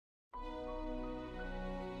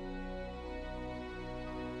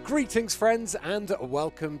Greetings friends and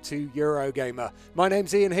welcome to Eurogamer. My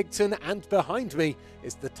name's Ian Higton and behind me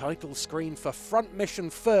is the title screen for Front Mission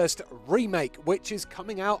First Remake, which is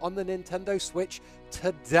coming out on the Nintendo Switch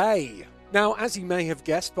today. Now, as you may have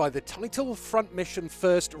guessed by the title, Front Mission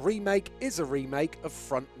First Remake is a remake of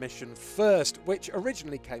Front Mission First, which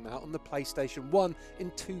originally came out on the PlayStation 1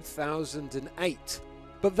 in 2008.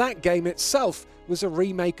 But that game itself was a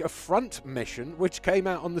remake of Front Mission, which came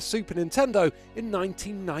out on the Super Nintendo in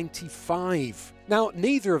 1995. Now,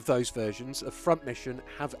 neither of those versions of Front Mission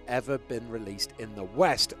have ever been released in the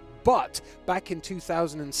West, but back in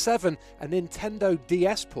 2007, a Nintendo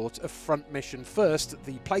DS port of Front Mission First,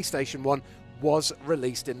 the PlayStation 1, was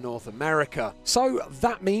released in North America. So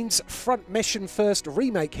that means Front Mission First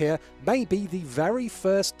Remake here may be the very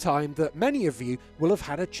first time that many of you will have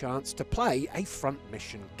had a chance to play a Front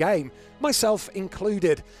Mission game, myself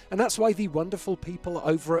included. And that's why the wonderful people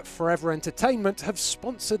over at Forever Entertainment have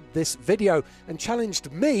sponsored this video and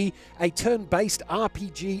challenged me, a turn-based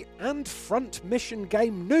RPG and Front Mission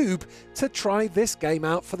game noob, to try this game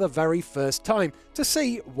out for the very first time to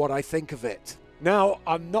see what I think of it. Now,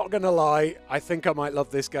 I'm not going to lie, I think I might love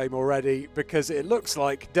this game already, because it looks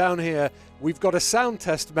like down here we've got a sound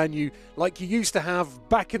test menu like you used to have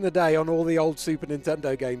back in the day on all the old Super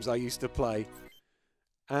Nintendo games I used to play.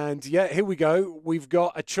 And yeah, here we go. We've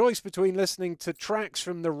got a choice between listening to tracks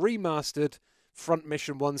from the remastered Front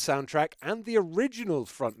Mission 1 soundtrack and the original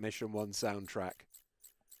Front Mission 1 soundtrack.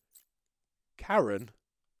 Karen,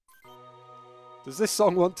 does this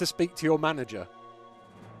song want to speak to your manager?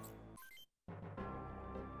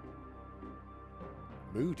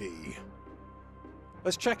 Moody.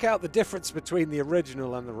 Let's check out the difference between the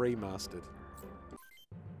original and the remastered.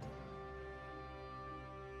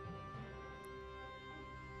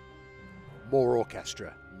 More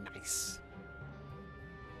orchestra. Nice.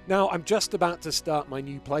 Now, I'm just about to start my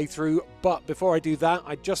new playthrough, but before I do that,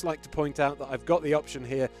 I'd just like to point out that I've got the option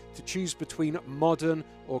here to choose between modern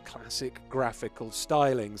or classic graphical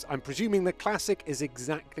stylings. I'm presuming the classic is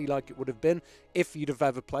exactly like it would have been if you'd have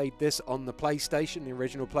ever played this on the PlayStation, the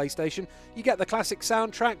original PlayStation. You get the classic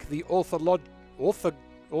soundtrack, the orthogonal.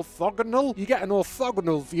 You get an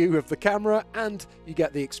orthogonal view of the camera, and you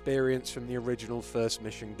get the experience from the original First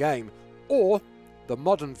Mission game. Or the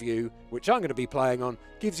modern view, which I'm going to be playing on,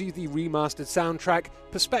 gives you the remastered soundtrack,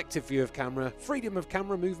 perspective view of camera, freedom of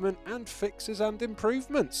camera movement, and fixes and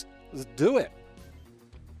improvements. Let's do it.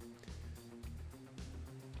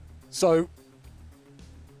 So,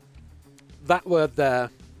 that word there,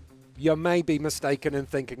 you may be mistaken in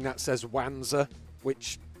thinking that says Wanzer,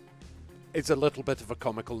 which is a little bit of a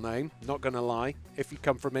comical name, not going to lie. If you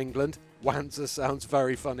come from England, Wanzer sounds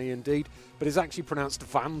very funny indeed, but it's actually pronounced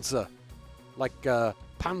Wanzer. Like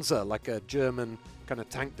Panzer, like a German kind of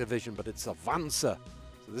tank division, but it's a Wanzer.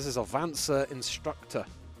 So this is a Wanzer instructor.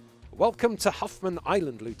 Welcome to Huffman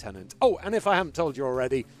Island, Lieutenant. Oh, and if I haven't told you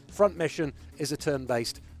already, Front Mission is a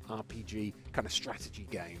turn-based RPG kind of strategy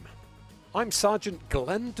game. I'm Sergeant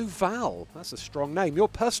Glenn Duval. That's a strong name. Your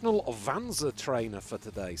personal Wanzer trainer for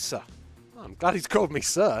today, sir. Oh, I'm glad he's called me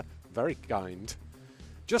sir. Very kind.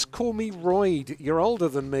 Just call me Royd. You're older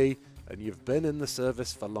than me, and you've been in the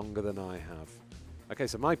service for longer than I have. Okay,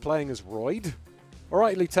 so my playing as Royd. All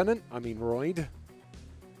right, Lieutenant, I mean Royd.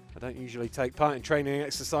 I don't usually take part in training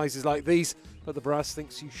exercises like these, but the brass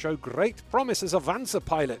thinks you show great promise as a Wanzer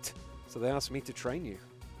pilot, so they asked me to train you.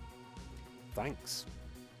 Thanks.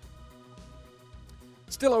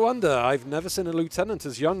 Still, I wonder, I've never seen a lieutenant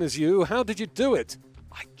as young as you. How did you do it?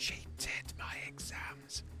 I cheated my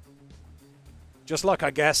exams. Just luck,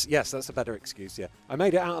 I guess. Yes, that's a better excuse, yeah. I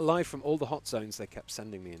made it out alive from all the hot zones they kept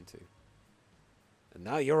sending me into. And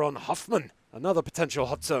now you're on Hoffman, another potential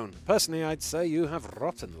hot zone. Personally, I'd say you have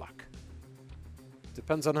rotten luck.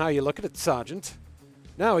 Depends on how you look at it, Sergeant.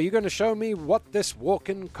 Now, are you going to show me what this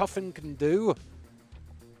walk-in coffin can do?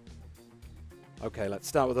 Okay, let's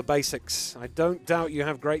start with the basics. I don't doubt you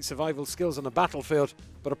have great survival skills on the battlefield,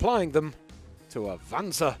 but applying them to a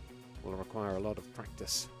Wanzer will require a lot of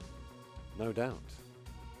practice. No doubt.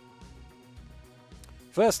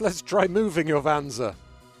 First, let's try moving your Wanzer.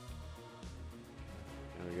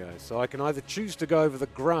 There we go. So I can either choose to go over the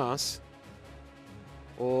grass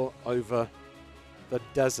or over the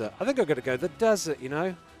desert. I think I'm going to go the desert, you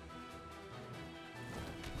know.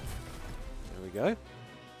 There we go.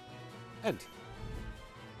 End.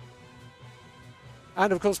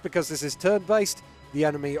 And of course, because this is turn-based, the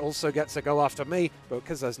enemy also gets to go after me, but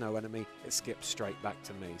because there's no enemy, it skips straight back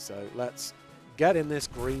to me. So let's get in this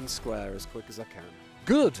green square as quick as I can.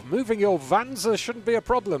 Good! Moving your Wanzer shouldn't be a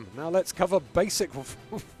problem. Now let's cover basic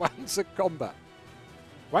Wanzer combat.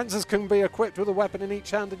 Wanzers can be equipped with a weapon in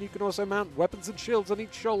each hand, and you can also mount weapons and shields on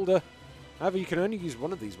each shoulder. However, you can only use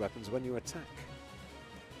one of these weapons when you attack.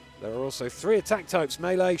 There are also 3 attack types: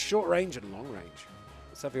 melee, short range, and long range.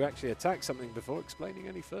 Let's have you actually attack something before explaining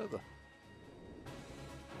any further.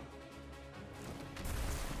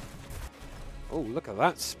 Oh, look at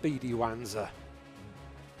that speedy Wanzer.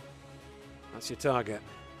 That's your target.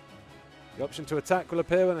 The option to attack will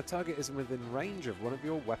appear when a target is within range of one of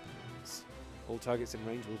your weapons. All targets in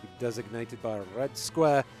range will be designated by a red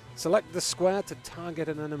square. Select the square to target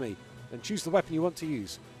an enemy, then choose the weapon you want to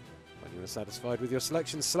use. When you are satisfied with your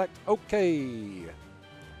selection, select OK.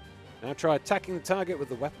 Now try attacking the target with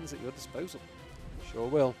the weapons at your disposal. Sure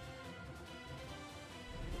will.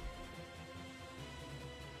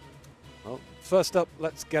 Well, first up,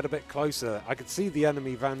 let's get a bit closer. I can see the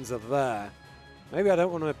enemy Vanzer there. Maybe I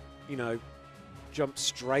don't want to, you know, jump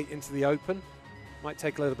straight into the open. Might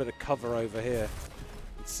take a little bit of cover over here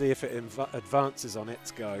and see if it advances on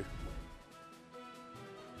its go.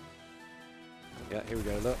 Yeah, here we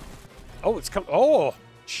go, look. Oh, it's come. Oh,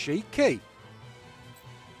 cheeky.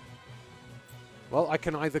 Well, I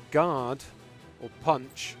can either guard or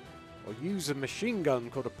punch or use a machine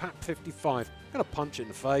gun called a PAP 55. I'm going to punch it in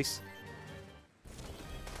the face.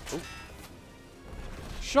 Ooh.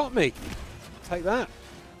 Shot me. Take that.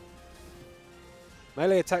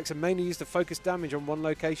 Melee attacks are mainly used to focus damage on one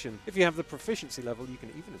location. If you have the proficiency level, you can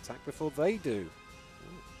even attack before they do.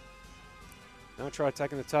 Now try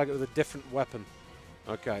attacking the target with a different weapon.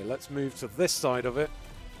 Okay, let's move to this side of it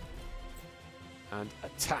and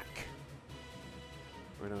attack.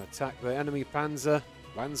 We're going to attack the enemy Wanzer,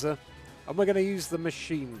 and we're going to use the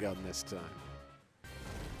machine gun this time.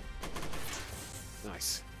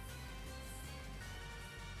 Nice.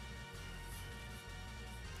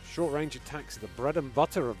 Short-range attacks are the bread and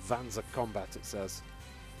butter of Wanzer combat, it says.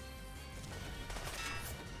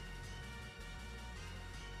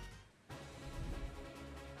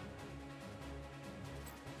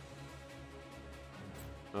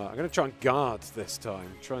 I'm going to try and guard this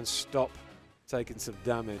time. Try and stop taking some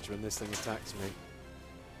damage when this thing attacks me.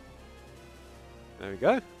 There we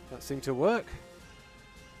go. That seemed to work.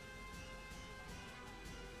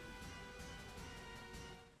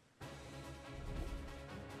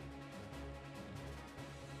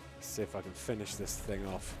 See if I can finish this thing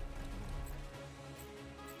off.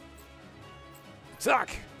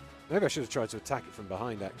 Attack! Maybe I should have tried to attack it from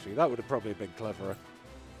behind, actually. That would have probably been cleverer.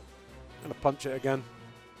 I'm going to punch it again.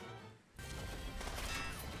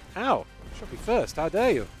 Ow! Shot me first. How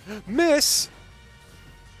dare you? Miss!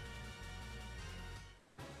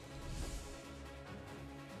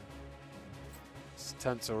 It's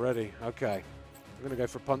tense already. Okay. I'm going to go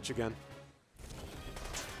for a punch again.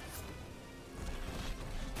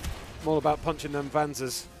 I'm all about punching them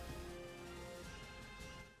Wanzers.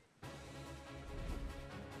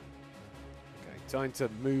 Okay, time to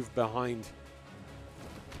move behind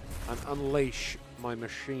and unleash my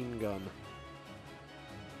machine gun.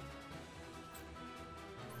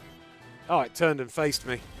 Oh, it turned and faced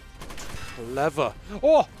me. Clever.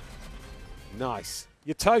 Oh! Nice.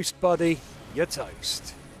 You're toast, buddy. You're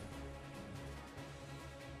toast.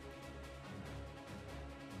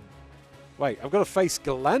 Wait, I've got to face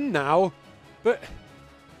Glenn now, but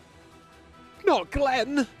not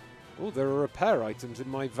Glenn. Oh, there are repair items in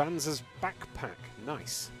my Wanzer's backpack.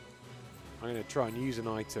 Nice. I'm going to try and use an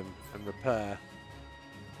item and repair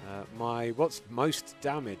my what's most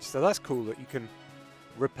damage. So that's cool that you can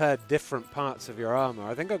repair different parts of your armor.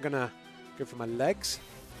 I think I'm going to go for my legs.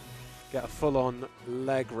 Get a full-on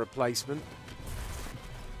leg replacement.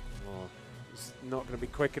 Oh, it's not going to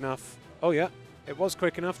be quick enough. Oh, yeah. It was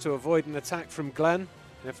quick enough to avoid an attack from Glenn.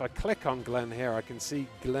 And if I click on Glenn here, I can see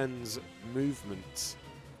Glenn's movements.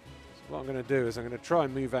 So what I'm going to do is I'm going to try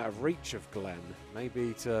and move out of reach of Glenn.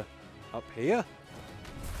 Maybe to up here?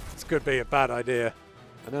 This could be a bad idea.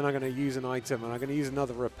 And then I'm going to use an item, and I'm going to use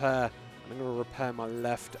another repair. I'm going to repair my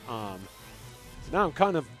left arm. So now I'm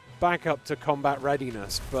kind of back up to combat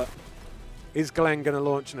readiness, but is Glenn going to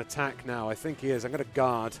launch an attack now? I think he is. I'm going to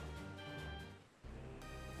guard.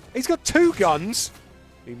 He's got 2 guns.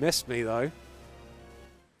 He missed me, though.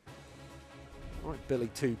 All right, Billy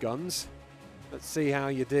 2 guns. Let's see how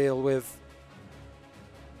you deal with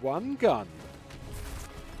 1 gun.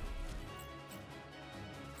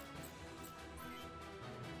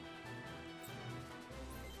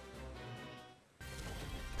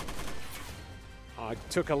 I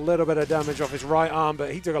took a little bit of damage off his right arm,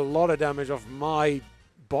 but he took a lot of damage off my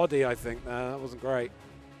body, I think. That wasn't great.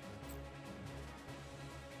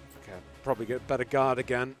 Probably get better guard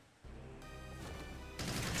again.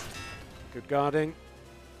 Good guarding.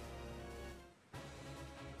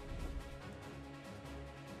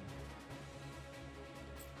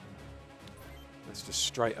 Let's just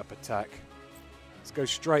straight up attack. Let's go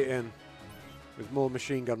straight in with more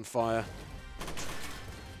machine gun fire.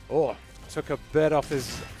 Oh, took a bit off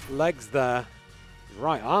his legs there. His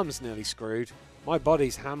right arm's nearly screwed. My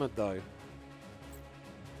body's hammered though.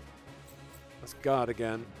 Let's guard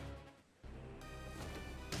again.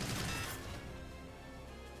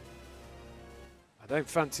 I don't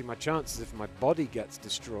fancy my chances if my body gets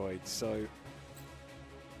destroyed, so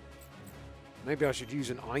maybe I should use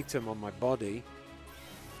an item on my body.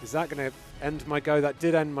 Is that going to end my go? That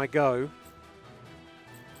did end my go.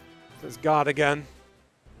 Let's guard again.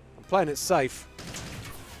 I'm playing it safe.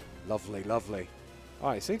 Lovely, lovely.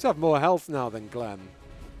 Alright, seems to have more health now than Glenn.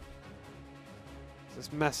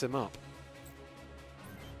 Let's mess him up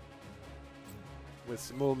with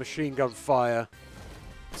some more machine gun fire.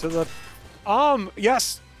 To the arm!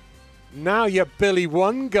 Yes! Now you're Billy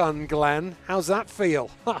One Gun, Glenn. How's that feel?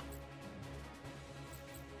 Ha!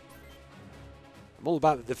 I'm all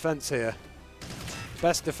about the defense here.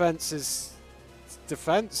 Best defense is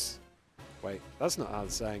defense? Wait, that's not how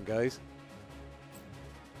the saying goes.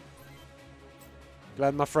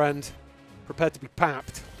 Glenn, my friend, prepare to be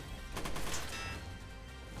papped.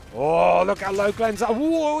 Oh, look how low Glenn's at.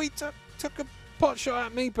 Whoa, he took a pot shot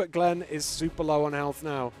at me, but Glenn is super low on health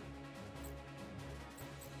now.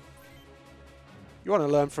 You want to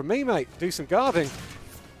learn from me, mate? Do some guarding.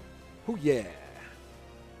 Oh, yeah.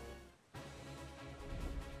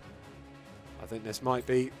 I think this might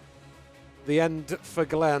be the end for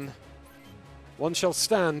Glenn. One shall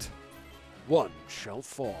stand, one shall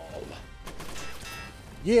fall.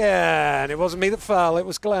 Yeah, and it wasn't me that fell, it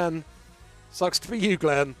was Glenn. Sucks to be you,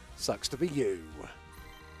 Glenn. Sucks to be you.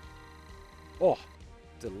 Oh,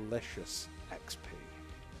 delicious XP.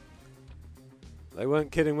 They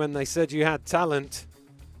weren't kidding when they said you had talent.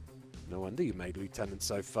 No wonder you made Lieutenant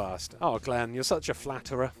so fast. Oh, Glenn, you're such a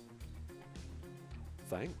flatterer.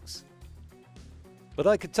 Thanks. But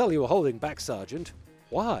I could tell you were holding back, Sergeant.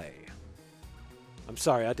 Why? I'm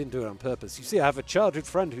sorry, I didn't do it on purpose. You see, I have a childhood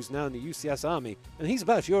friend who's now in the UCS Army, and he's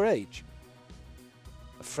about your age.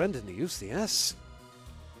 A friend in the UCS?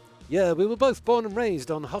 Yeah, we were both born and raised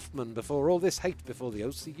on Huffman before all this hate before the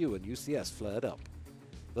OCU and UCS flared up.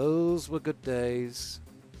 Those were good days.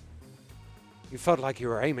 You felt like you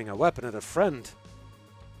were aiming a weapon at a friend.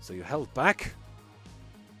 So you held back?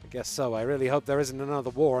 I guess so. I really hope there isn't another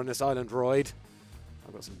war on this island, Royd.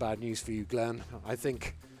 I've got some bad news for you, Glenn. I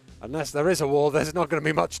think unless there is a war, there's not going to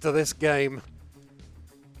be much to this game.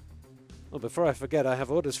 Well, before I forget, I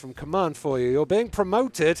have orders from command for you. You're being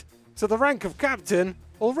promoted to the rank of captain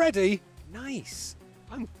already. Nice.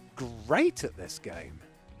 I'm great at this game.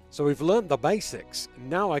 So we've learned the basics.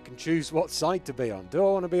 Now I can choose what side to be on. Do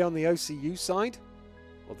I want to be on the OCU side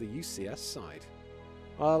or the UCS side?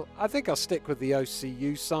 Well, I think I'll stick with the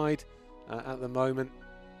OCU side at the moment,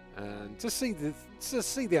 and to see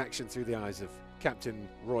the action through the eyes of Captain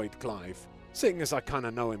Royd Clive, seeing as I kind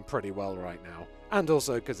of know him pretty well right now, and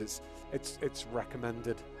also because it's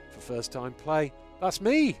recommended for first-time play. That's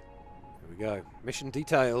me. Here we go. Mission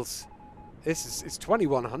details. It's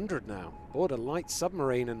 2100 now. Board a light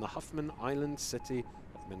submarine in the Huffman Island city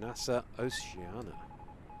of Manassa, Oceania.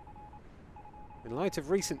 In light of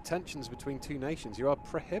recent tensions between two nations, you are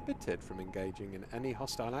prohibited from engaging in any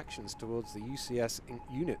hostile actions towards the UCS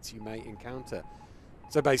units you may encounter.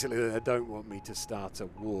 So basically, they don't want me to start a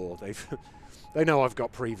war. They know I've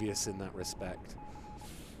got previous in that respect.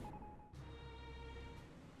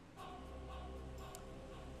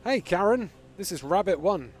 Hey, Karen. This is Rabbit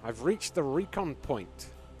 1. I've reached the recon point.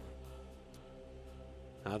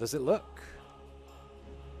 How does it look?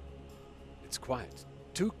 It's quiet.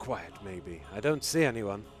 Too quiet, maybe. I don't see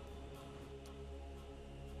anyone.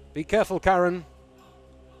 Be careful, Karen.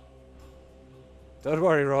 Don't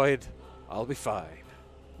worry, Royd. I'll be fine.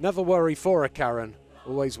 Never worry for a Karen.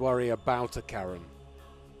 Always worry about a Karen.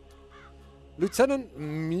 Lieutenant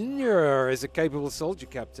Minier is a capable soldier,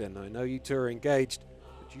 Captain. I know you two are engaged,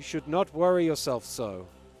 but you should not worry yourself so.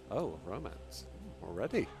 Oh, romance.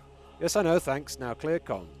 Already? Yes, I know, thanks. Now clear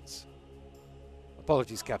comms.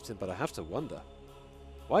 Apologies, Captain, but I have to wonder.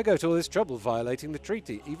 Why go to all this trouble violating the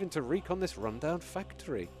treaty, even to recon this rundown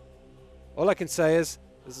factory? All I can say is,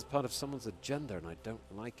 this is part of someone's agenda and I don't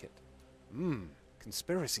like it.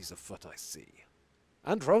 Conspiracies afoot, I see.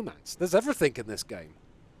 And romance. There's everything in this game.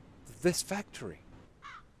 This factory.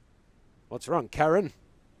 What's wrong, Karen?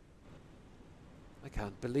 I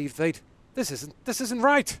can't believe they'd... This isn't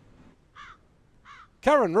right!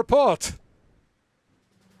 Karen, report!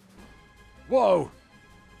 Whoa!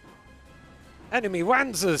 Enemy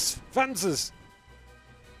Vanzers!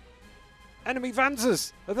 Enemy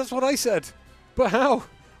Vanzers! Oh, that's what I said! But how?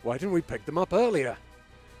 Why didn't we pick them up earlier?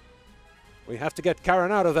 We have to get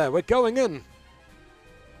Karen out of there. We're going in.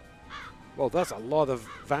 Well, that's a lot of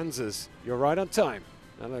Vanzers. You're right on time.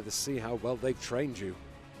 Now let's see how well they've trained you.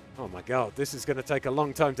 Oh my god, this is going to take a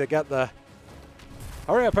long time to get there.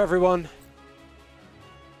 Hurry up, everyone.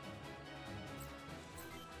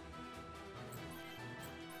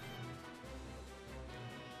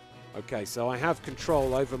 Okay, so I have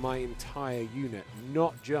control over my entire unit,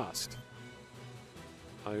 not just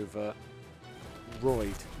over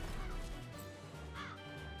Royd.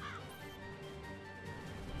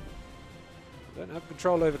 Don't have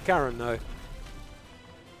control over Karen, though.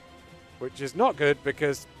 Which is not good,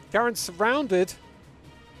 because Karen's surrounded.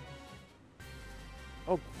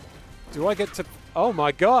 Oh, do I get to... Oh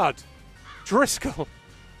my god! Driscoll!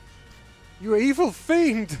 You evil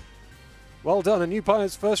fiend! Well done. A new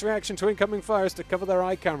pilot's first reaction to incoming fire is to cover their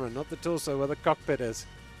eye camera, not the torso where the cockpit is.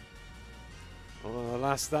 Oh,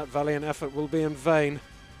 alas, that valiant effort will be in vain.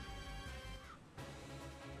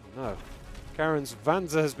 Oh, no. Karen's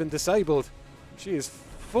Vanzer has been disabled. She is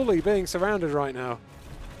fully being surrounded right now.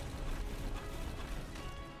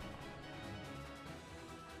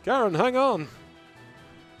 Karen, hang on!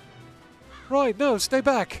 Right, no, stay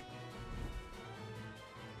back!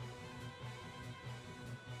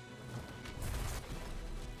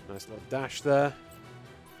 Nice little dash there.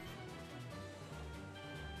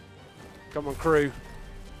 Come on, crew.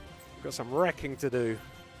 We've got some wrecking to do.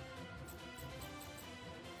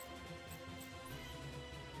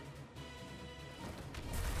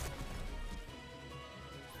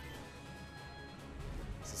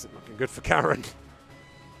 This isn't looking good for Karen.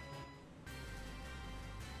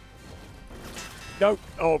 No.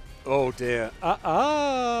 Oh dear.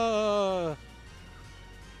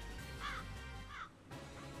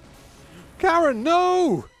 Karen,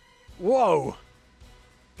 no! Whoa.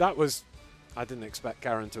 That was... I didn't expect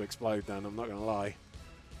Karen to explode then, I'm not going to lie.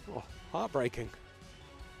 Oh, heartbreaking.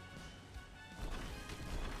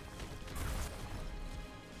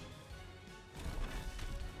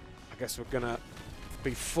 I guess we're going to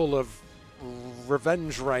be full of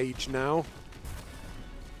revenge rage now.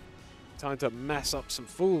 Time to mess up some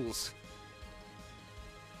fools.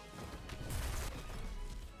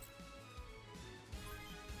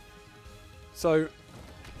 So,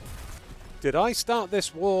 did I start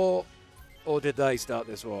this war, or did they start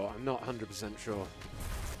this war? I'm not 100% sure.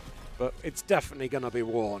 But it's definitely going to be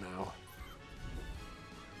war now.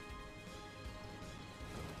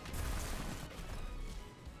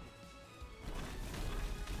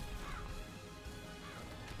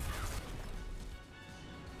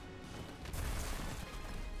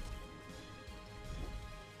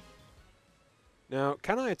 Now,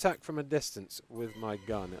 can I attack from a distance with my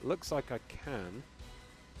gun? It looks like I can.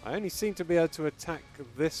 I only seem to be able to attack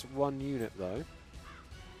this one unit, though.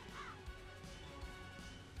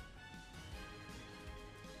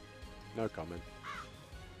 No comment.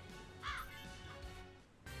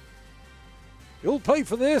 You'll pay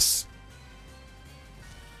for this!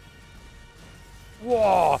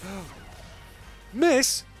 Whoa!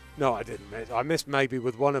 Miss? No, I didn't miss. I missed maybe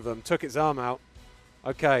with one of them. Took its arm out.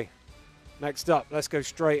 Okay. Next up, let's go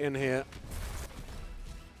straight in here.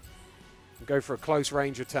 And go for a close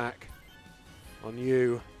range attack on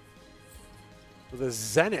you with a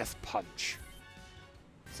Zenith Punch.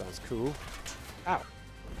 Sounds cool. Ow.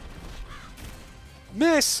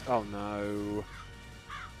 Miss! Oh no.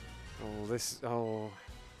 Oh, this... Oh.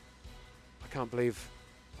 I can't believe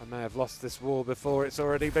I may have lost this war before it's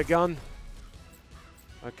already begun.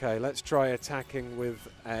 Okay, let's try attacking with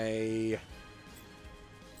a...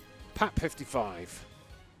 Pat 55.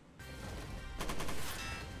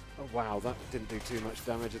 Oh wow, that didn't do too much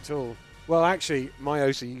damage at all. Well, actually, my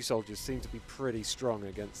OCU soldiers seem to be pretty strong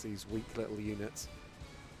against these weak little units.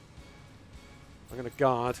 I'm going to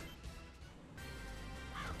guard.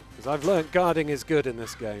 Because I've learnt guarding is good in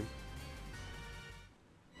this game.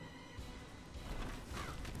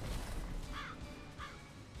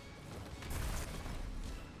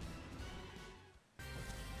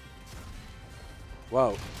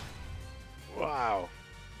 Whoa. Wow.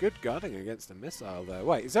 Good guarding against a missile there.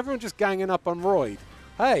 Wait, is everyone just ganging up on Royd?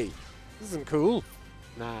 Hey, this isn't cool.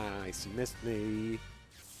 Nice, you missed me.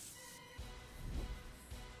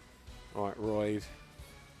 Alright, Royd.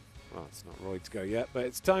 Well, it's not Royd's go yet, but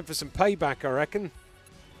it's time for some payback, I reckon.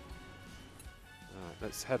 Alright,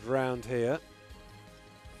 let's head round here.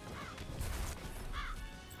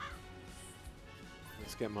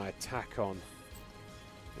 Let's get my attack on.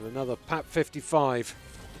 With another Pat 55.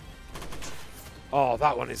 Oh,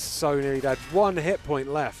 that one is so nearly dead. One hit point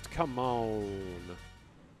left. Come on.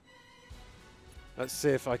 Let's see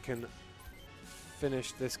if I can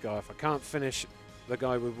finish this guy off. I can't finish the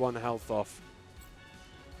guy with 1 health off.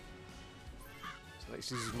 So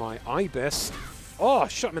this is my Ibis. Oh, I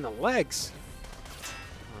shot him in the legs.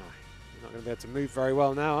 Oh, you're not going to be able to move very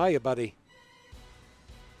well now, are you, buddy?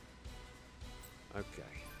 Okay.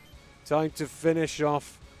 Time to finish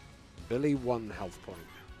off Billy 1 health point.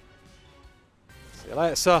 See you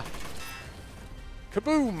later, sir.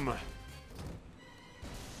 Kaboom! What do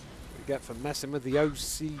we get for messing with the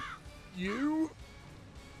OCU?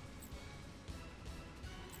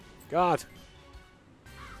 God.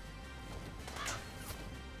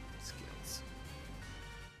 Skills.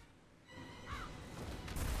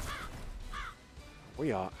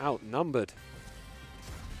 We are outnumbered.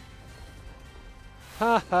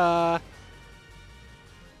 Ha ha!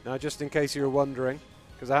 Now, just in case you were wondering,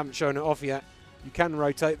 because I haven't shown it off yet, you can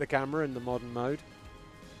rotate the camera in the modern mode.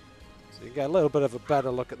 So you can get a little bit of a better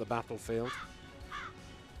look at the battlefield,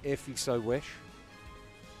 if you so wish.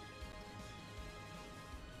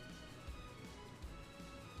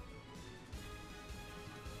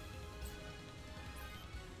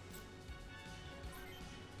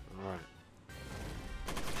 Alright.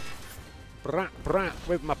 Brat brat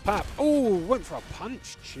with my pap. Oh, went for a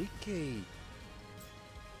punch. Cheeky.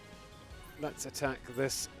 Let's attack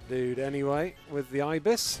this dude anyway with the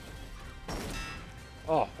Ibis.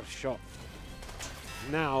 Oh, a shot.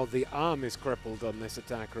 Now the arm is crippled on this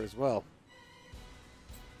attacker as well.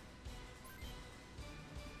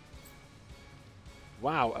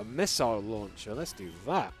 Wow, a missile launcher. Let's do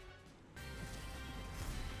that.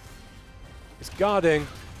 It's guarding,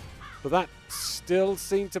 but that still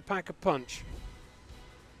seemed to pack a punch.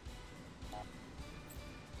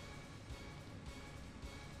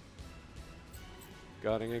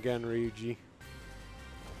 Guarding again, Ryuji.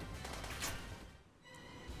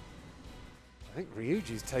 I think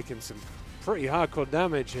Ryuji's taking some pretty hardcore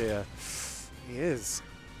damage here. He is.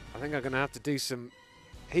 I think I'm going to have to do some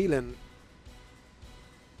healing.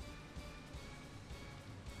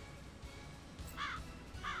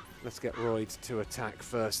 Let's get Royd to attack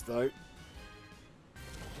first, though.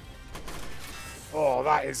 Oh,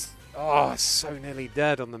 that is... Oh, so nearly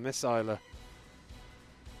dead on the missiler.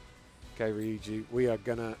 Okay, Ryuji, we are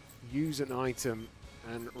going to use an item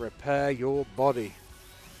and repair your body.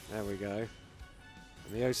 There we go.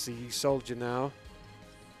 And the OCU soldier now.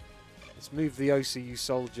 Let's move the OCU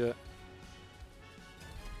soldier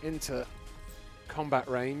into combat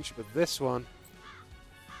range with this one.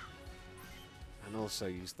 And also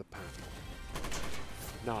use the pad.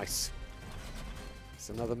 Nice. It's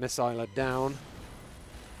another missiler down.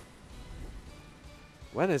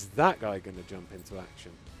 When is that guy going to jump into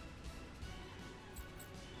action?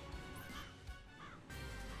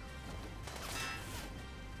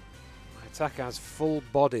 My attack has full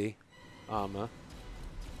body armor.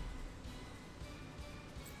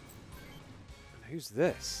 And who's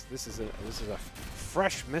this? This is a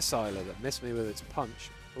fresh missiler that missed me with its punch.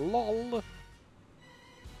 LOL.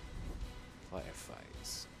 Player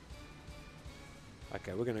phase.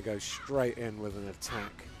 Okay, we're going to go straight in with an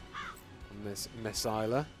attack on this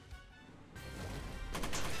missiler.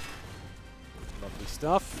 Lovely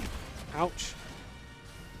stuff. Ouch.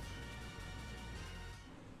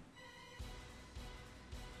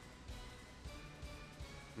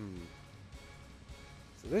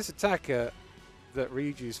 So this attacker that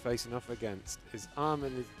Ryuji is facing off against, his arm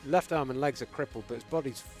and his left arm and legs are crippled, but his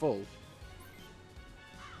body's full.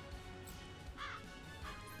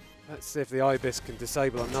 Let's see if the Ibis can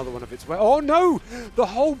disable another one of its weapons. Oh no! The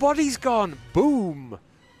whole body's gone! Boom!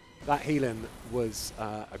 That healing was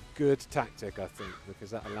a good tactic, I think,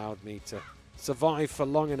 because that allowed me to survive for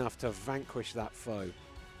long enough to vanquish that foe.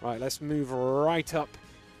 Right, let's move right up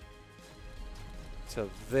to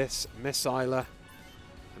this missiler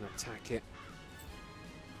and attack it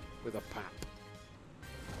with a pap.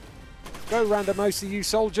 Go, random OCU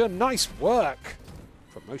soldier. Nice work!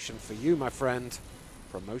 Promotion for you, my friend.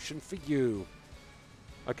 Promotion for you.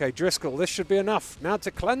 Okay, Driscoll, this should be enough. Now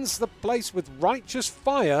to cleanse the place with righteous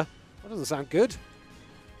fire. That doesn't sound good.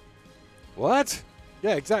 What?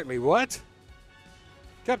 Yeah, exactly. What?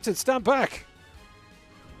 Captain, stand back.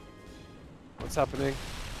 What's happening?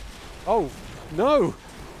 Oh, no.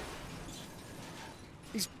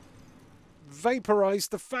 He's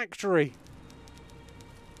vaporized the factory.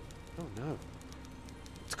 Oh, no.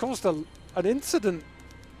 It's caused an incident.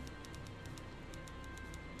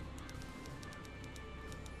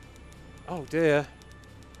 Oh dear.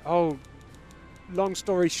 Oh, long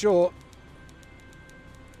story short,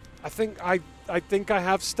 I think I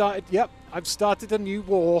have started. Yep, I've started a new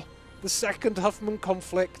war, the second Huffman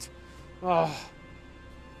conflict. Oh,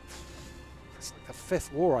 it's like the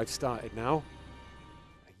 5th war I've started now.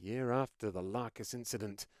 year after the Larkus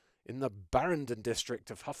incident, in the Barrendon district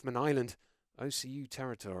of Huffman Island, OCU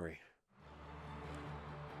territory.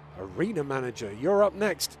 Arena manager, you're up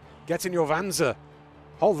next. Get in your Vanza.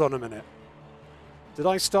 Hold on a minute. Did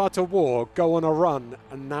I start a war, go on a run,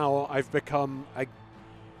 and now I've become a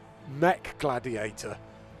MECH gladiator?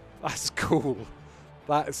 That's cool.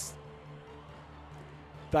 That's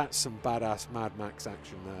some badass Mad Max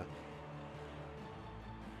action there.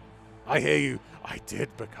 I hear you. I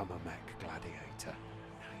did become a MECH gladiator.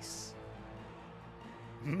 Nice.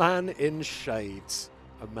 Man in Shades.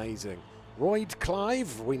 Amazing. Royd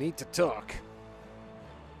Clive, we need to talk.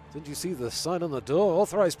 Did you see the sign on the door?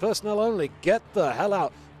 Authorized personnel only. Get the hell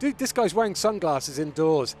out. Dude, this guy's wearing sunglasses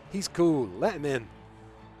indoors. He's cool. Let him in.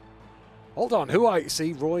 Hold on. Who are you?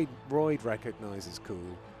 See, Royd recognizes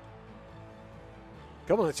cool.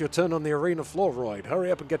 Come on, it's your turn on the arena floor, Royd.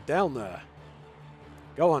 Hurry up and get down there.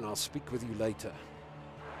 Go on, I'll speak with you later.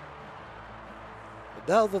 And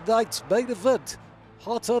now the night's main event.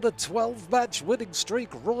 Hot on a 12-match winning streak,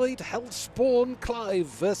 Royd Hellspawn Clive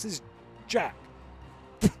versus Jack.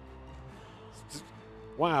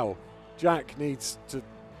 Wow, Jack needs to,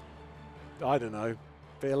 I don't know,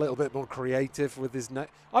 be a little bit more creative with his name.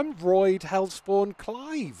 I'm Royd Hellspawn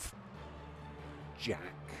Clive. Jack.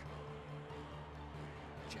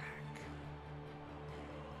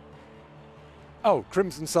 Oh,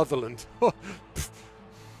 Crimson Sutherland.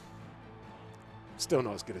 Still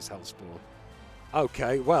not as good as Hellspawn.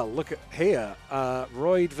 Okay, well, look at here.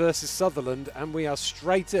 Royd versus Sutherland, and we are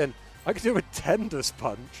straight in. I could do a tendus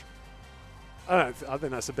punch. I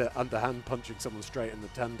think that's a bit underhand, punching someone straight in the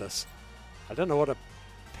tendus. I don't know what a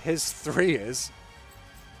Piz 3 is.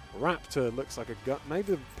 Raptor looks like a gun.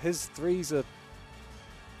 Maybe the Piz 3's a...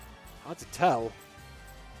 hard to tell.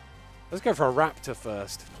 Let's go for a Raptor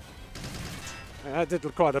first. That did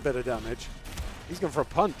quite a bit of damage. He's going for a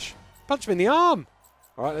punch. Punch me in the arm!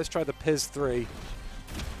 Alright, let's try the Piz 3.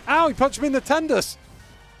 Ow, he punched me in the tendus!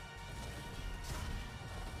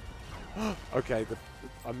 Okay,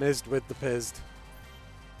 I missed with the Pizzed.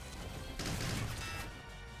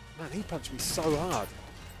 Man, he punched me so hard.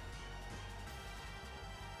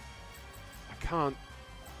 I can't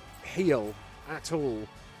heal at all.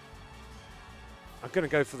 I'm going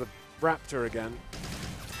to go for the Raptor again.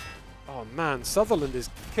 Oh man, Sutherland is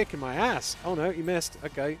kicking my ass. Oh no, he missed.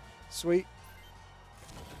 Okay, sweet.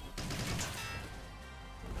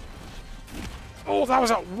 Oh, that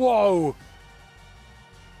was a... whoa!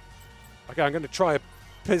 Okay, I'm going to try a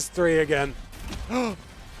Piz 3 again.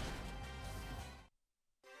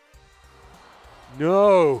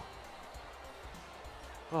 No!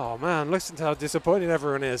 Oh man, listen to how disappointed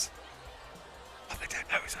everyone is. What they don't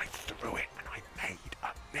know is I threw it and I made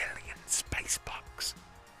 1,000,000 space bucks.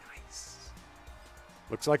 Nice.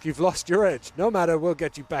 Looks like you've lost your edge. No matter, we'll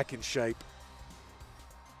get you back in shape.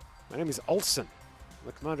 My name is Olsen. I'm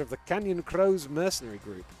the commander of the Canyon Crows Mercenary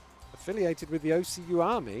Group, affiliated with the OCU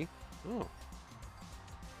Army. Oh,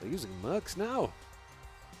 they're using mercs now.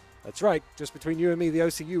 That's right, just between you and me, the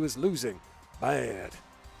OCU is losing. Bad.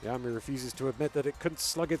 The Army refuses to admit that it couldn't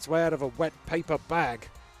slug its way out of a wet paper bag.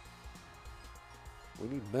 We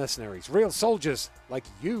need mercenaries, real soldiers, like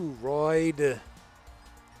you, Royd.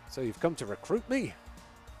 So you've come to recruit me?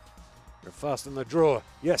 You're fast in the draw.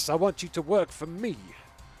 Yes, I want you to work for me.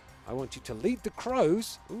 I want you to lead the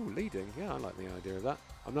Crows. Ooh, leading. Yeah, I like the idea of that.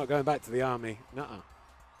 I'm not going back to the Army. Nuh-uh.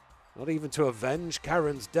 Not even to avenge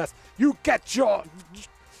Karen's death. You get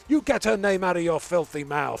her name out of your filthy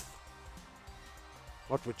mouth.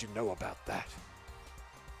 What would you know about that?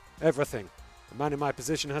 Everything. A man in my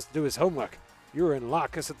position has to do his homework. You were in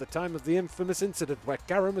Larkus at the time of the infamous incident where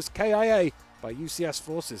Karen was KIA by UCS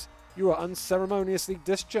forces. You were unceremoniously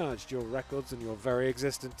discharged. Your records and your very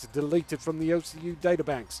existence deleted from the OCU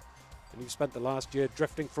databanks. And you've spent the last year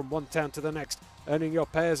drifting from one town to the next, earning your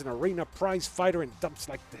pay as an arena prize fighter in dumps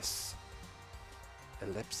like this.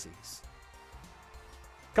 Ellipses.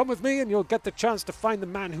 Come with me and you'll get the chance to find the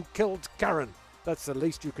man who killed Karen. That's the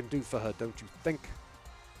least you can do for her, don't you think?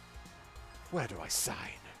 Where do I sign?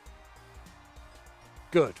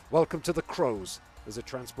 Good. Welcome to the Crows. There's a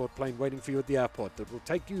transport plane waiting for you at the airport that will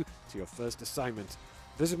take you to your first assignment.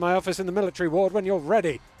 Visit my office in the military ward when you're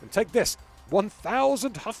ready. And take this.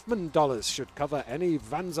 1,000 Huffman dollars should cover any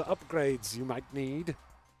Vanza upgrades you might need.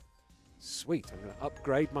 Sweet. I'm going to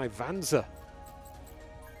upgrade my Vanza.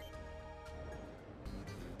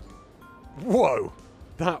 Whoa.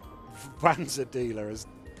 That Vanza dealer is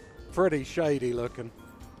pretty shady looking.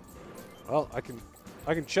 Well, I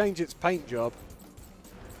can change its paint job.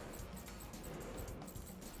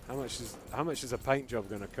 How much is a paint job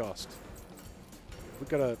going to cost? We've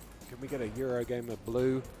got a Can we get a Eurogamer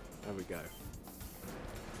blue? There we go.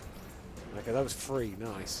 Okay, that was free.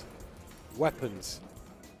 Nice. Weapons.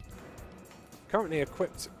 Currently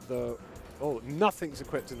equipped the... Oh, nothing's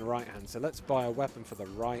equipped in the right hand, so let's buy a weapon for the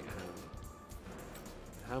right hand.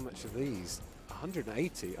 How much are these?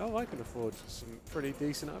 180. Oh, I can afford some pretty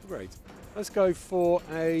decent upgrades. Let's go for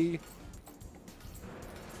a...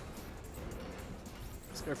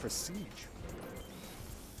 Let's go for a siege.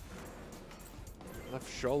 Left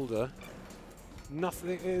shoulder.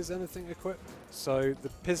 Nothing is anything equipped. So the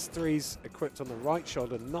PIS-3's equipped on the right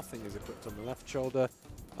shoulder. Nothing is equipped on the left shoulder.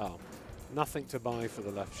 Oh, nothing to buy for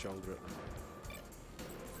the left shoulder.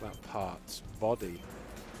 About parts. Body.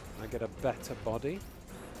 Can I get a better body?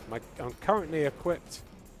 I'm currently equipped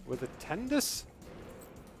with a Tendus.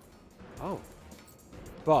 Oh.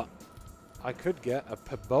 But I could get a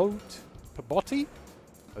Paboti,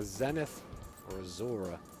 a Zenith, or a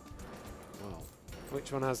Zora. Well,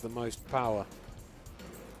 which one has the most power?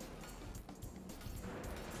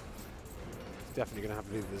 Definitely going to have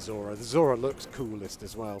to be the Zora. The Zora looks coolest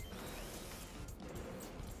as well.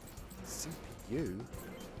 CPU?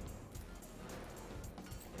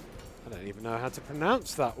 I don't even know how to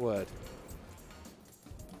pronounce that word.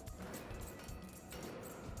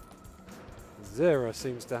 Zera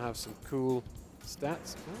seems to have some cool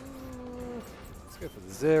stats. Let's go for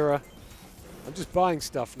the Zera. I'm just buying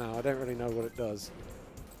stuff now. I don't really know what it does.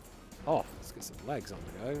 Oh, let's get some legs on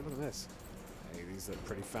the go. Look at this. Hey, these look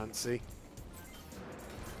pretty fancy.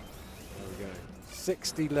 There we go.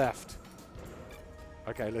 60 left.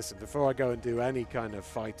 Okay, listen, before I go and do any kind of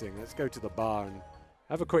fighting, let's go to the bar and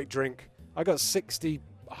have a quick drink. I got 60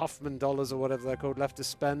 Huffman dollars or whatever they're called left to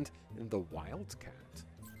spend in the Wildcat.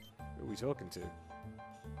 Who are we talking to?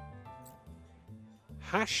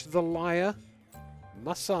 Hash the Liar,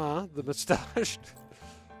 Massar the Mustached,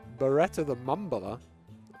 Beretta the Mumbler.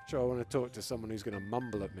 Not sure I want to talk to someone who's going to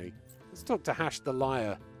mumble at me. Let's talk to Hash the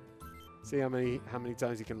Liar. See how many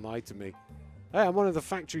times he can lie to me. Hey, I'm one of the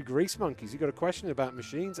factory grease monkeys. You got a question about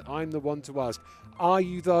machines? I'm the one to ask. Are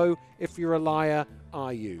you, though? If you're a liar,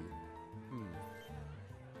 are you?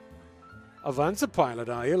 A Vanza pilot,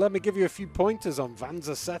 are you? Let me give you a few pointers on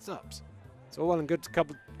Vanza setups. It's all well and good to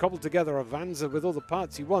cobble together a Vanza with all the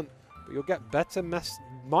parts you want, but you'll get better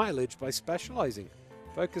mileage by specializing.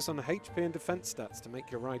 Focus on HP and defense stats to make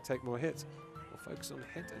your ride take more hits, or focus on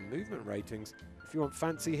hit and movement ratings if you want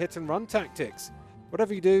fancy hit and run tactics.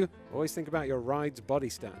 Whatever you do, always think about your ride's body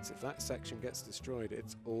stats. If that section gets destroyed,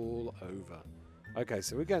 it's all over. Okay,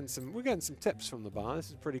 so we're getting some tips from the bar. This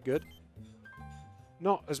is pretty good.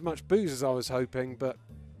 Not as much booze as I was hoping, but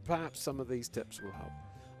perhaps some of these tips will help.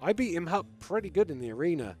 I beat him up pretty good in the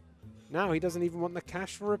arena. Now he doesn't even want the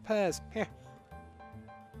cash for repairs. Heh.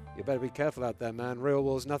 You better be careful out there, man. Real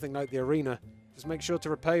war's nothing like the arena. Just make sure to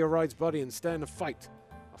repair your ride's body and stay in a fight.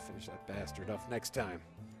 I'll finish that bastard off next time.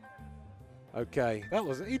 Okay, that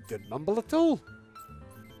wasn't... He didn't mumble at all.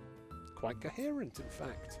 Quite coherent, in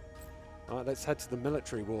fact. Alright, let's head to the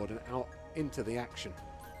military ward and out into the action.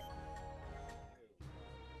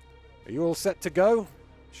 Are you all set to go?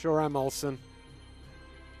 Sure am, Olsen.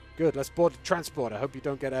 Good, let's board the transport. I hope you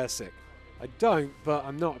don't get airsick. I don't, but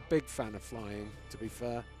I'm not a big fan of flying, to be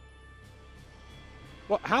fair.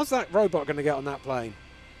 What? How's that robot going to get on that plane?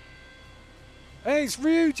 Hey, it's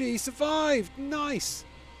Ryuji! He survived! Nice!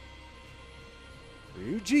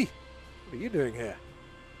 Ryuji? What are you doing here?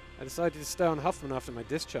 I decided to stay on Huffman after my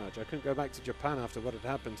discharge. I couldn't go back to Japan after what had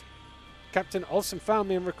happened. Captain Olsen found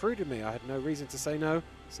me and recruited me. I had no reason to say no,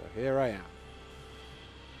 so here I am.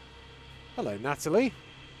 Hello, Natalie.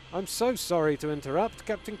 I'm so sorry to interrupt.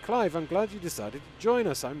 Captain Clive, I'm glad you decided to join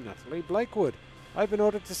us. I'm Natalie Blakewood. I've been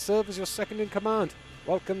ordered to serve as your second-in-command.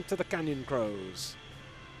 Welcome to the Canyon Crows.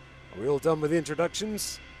 Are we all done with the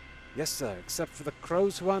introductions? Yes, sir, except for the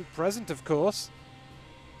crows who aren't present, of course.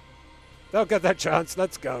 They'll get their chance.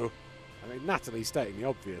 Let's go. I mean, Natalie's stating the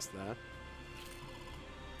obvious there.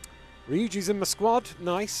 Ryuji's in my squad.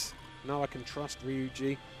 Nice. Now I can trust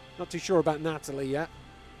Ryuji. Not too sure about Natalie yet.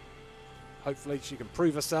 Hopefully she can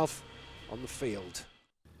prove herself on the field.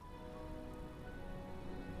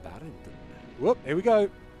 Barrington. Whoop, here we go.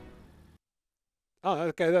 Oh,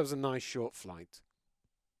 okay, that was a nice short flight.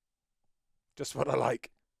 Just what I like.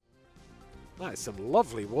 That is some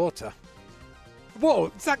lovely water.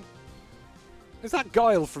 Whoa, is that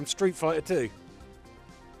Guile from Street Fighter 2?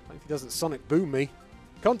 Hope he doesn't sonic boom me.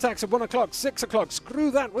 Contacts at 1 o'clock, 6 o'clock. Screw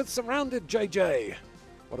that with surrounded, JJ.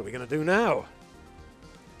 What are we going to do now?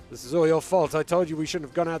 This is all your fault. I told you we shouldn't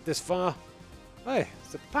have gone out this far. Hey,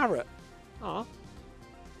 it's a parrot. Aw.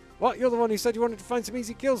 What? You're the one who said you wanted to find some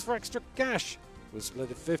easy kills for extra cash. We'll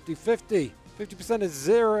split it 50-50. 50% is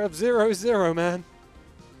 0 of 0 0, man.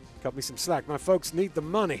 Cut me some slack. My folks need the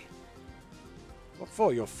money. What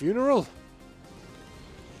for? Your funeral?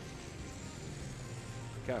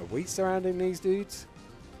 Okay, are we surrounding these dudes?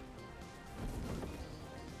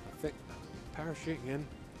 I think parachuting in.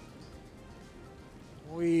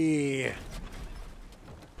 Whee!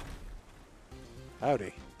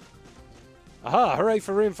 Howdy. Aha! Hooray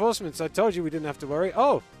for reinforcements! I told you we didn't have to worry.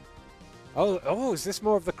 Oh! Oh, is this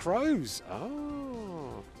more of the crows?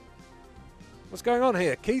 Oh. What's going on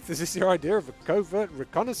here? Keith, is this your idea of a covert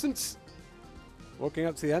reconnaissance? Walking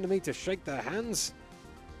up to the enemy to shake their hands?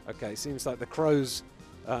 Okay, seems like the crows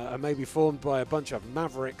are maybe formed by a bunch of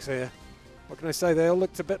mavericks here. What can I say? They all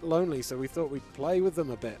looked a bit lonely, so we thought we'd play with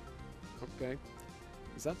them a bit. Okay.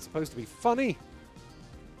 Is that supposed to be funny?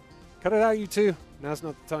 Cut it out, you two. Now's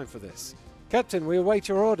not the time for this. Captain, we await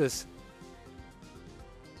your orders.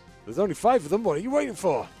 There's only 5 of them. What are you waiting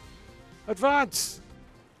for? Advance!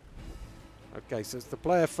 Okay, so it's the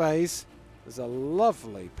player phase. There's a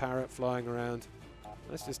lovely parrot flying around.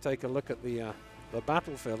 Let's just take a look at the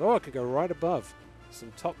battlefield. Oh, I could go right above.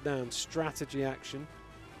 Some top-down strategy action.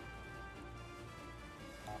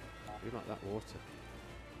 We like that water.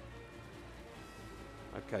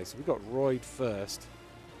 Okay, so we've got Royd first.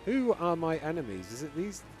 Who are my enemies? Is it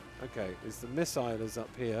these? Okay, is the missilers up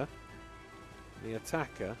here. The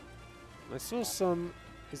attacker. I saw some...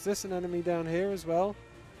 Is this an enemy down here as well?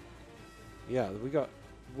 Yeah, we got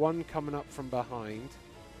one coming up from behind.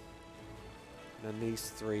 And then these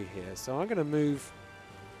 3 here. So I'm going to move...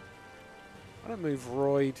 I'm going to move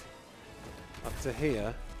Royd up to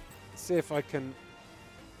here. See if I can...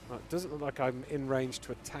 Well, it doesn't look like I'm in range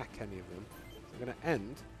to attack any of them. So I'm going to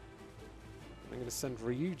end. I'm going to send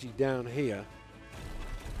Ryuji down here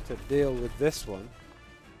to deal with this one.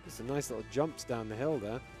 There's some nice little jumps down the hill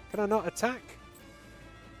there. Can I not attack?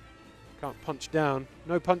 Can't punch down.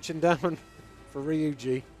 No punching down for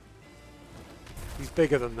Ryuji. He's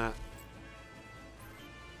bigger than that.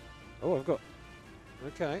 Oh, I've got...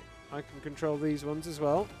 Okay, I can control these ones as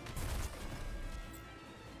well.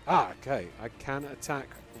 Ah, okay. I can attack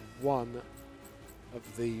one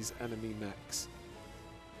of these enemy mechs.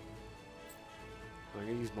 I'm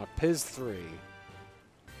going to use my Piz 3.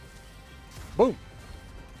 Boom!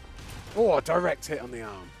 Oh, a direct hit on the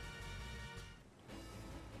arm.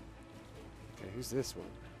 Okay, who's this one?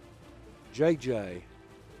 JJ.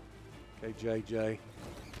 Okay, JJ.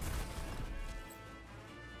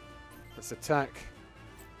 Let's attack.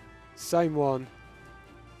 Same one.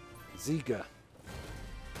 Ziga.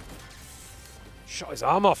 Shot his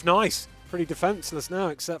arm off. Nice. Pretty defenseless now,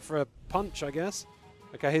 except for a punch, I guess.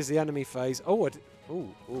 Okay, here's the enemy phase. Oh,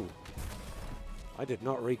 ooh. I did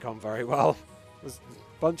not recon very well. There's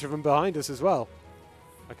a bunch of them behind us as well.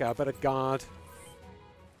 Okay, I better guard.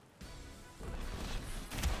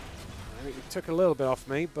 I mean, it took a little bit off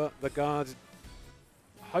me, but the guard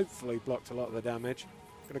hopefully blocked a lot of the damage.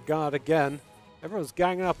 Gonna guard again. Everyone's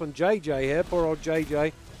ganging up on JJ here. Poor old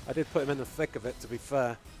JJ. I did put him in the thick of it, to be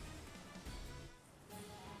fair.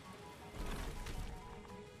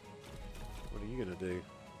 What are you gonna do?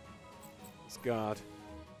 Let's guard.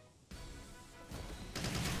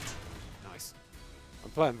 Nice.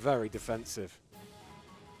 I'm playing very defensive.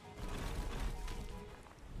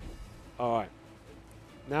 Alright.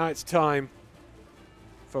 Now it's time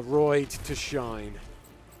for Royd to shine.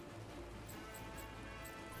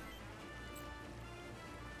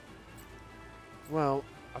 Well,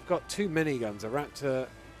 I've got 2 miniguns, a Raptor,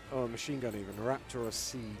 or a machine gun even, a Raptor or a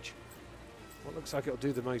Siege. What looks like it'll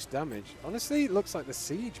do the most damage? Honestly, it looks like the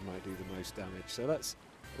Siege might do the most damage, so let's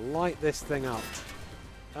light this thing up.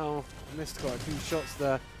 Oh, I missed quite a few shots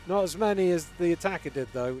there. Not as many as the attacker did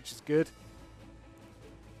though, which is good.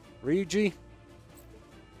 Ryuji.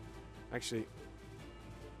 Actually,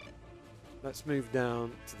 let's move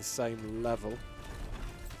down to the same level.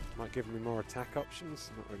 Might give me more attack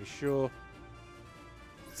options, not really sure.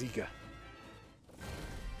 Ziga.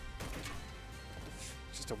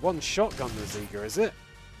 Just a one-shot gun, the Ziga, is it?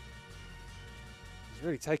 He's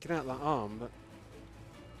really taken out that arm, but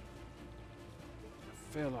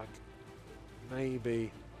I feel like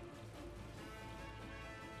maybe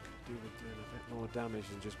could do with doing a bit more damage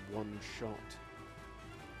than just one shot.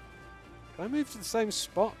 Can I move to the same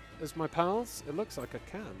spot as my pals? It looks like I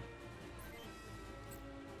can.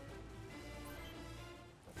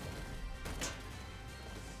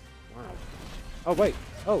 Wow. Oh, wait.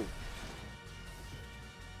 Oh.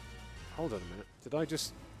 Hold on a minute. Did I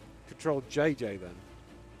just control JJ then?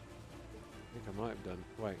 I think I might have done.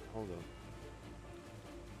 Wait, hold on.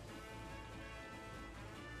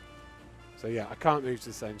 So yeah, I can't move to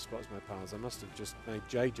the same spot as my pals. I must have just made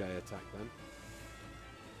JJ attack then.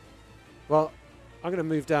 Well, I'm going to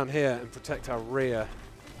move down here and protect our rear.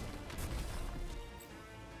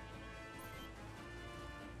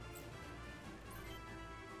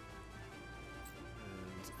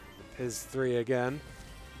 And the Piz 3 again.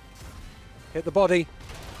 Hit the body.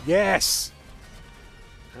 Yes!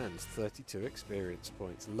 And 32 experience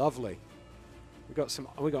points. Lovely. We got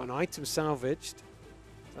an item salvaged.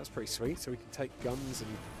 That's pretty sweet. So we can take guns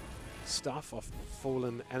and stuff off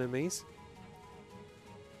fallen enemies.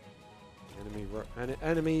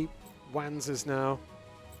 Enemy Wanzers now.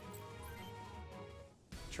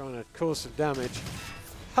 Trying to cause some damage.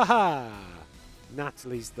 Haha!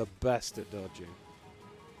 Natalie's the best at dodging.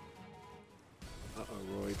 Uh-oh,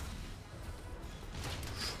 Royd.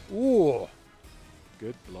 Ooh!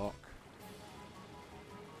 Good block.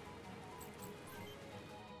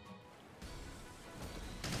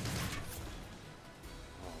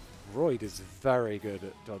 Oh, Royd is very good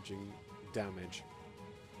at dodging damage.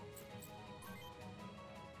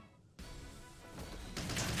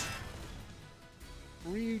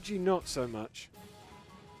 Ryuji not so much.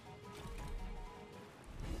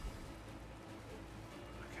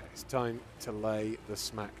 Okay, it's time to lay the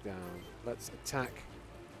smack down. Let's attack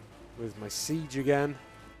with my siege again.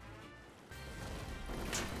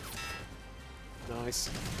 Nice.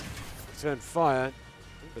 Return fire.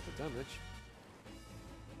 A bit of damage.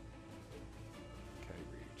 Okay,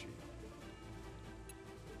 Ryuji.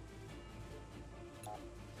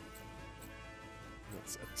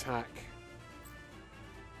 Let's attack.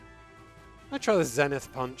 I'll try the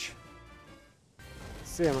Zenith Punch.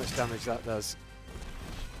 See how much damage that does.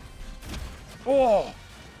 Oh!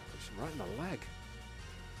 Push him right in the leg.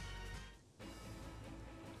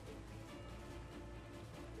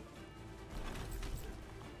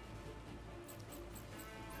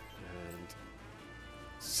 And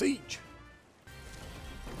siege!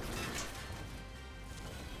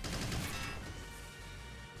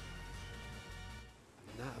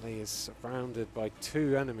 Natalie is surrounded by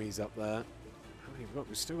 2 enemies up there. How many have we got?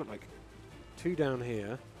 We've still got like 2 down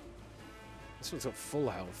here. This one's got full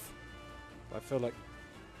health. But I feel like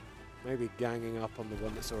maybe ganging up on the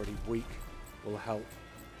one that's already weak will help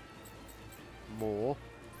more.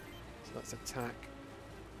 So let's attack.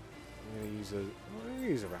 I'm going to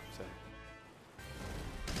use a raptor.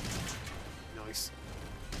 Nice.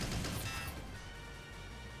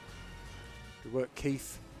 Good work,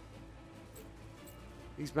 Keith.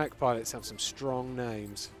 These mech pilots have some strong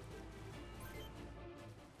names.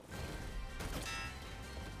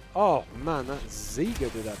 Oh man, that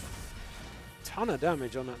Ziga did a ton of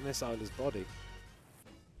damage on that missiler's body.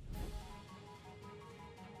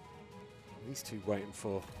 These 2 waiting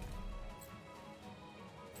for.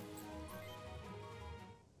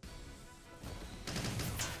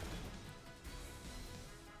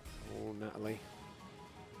 Oh, Natalie.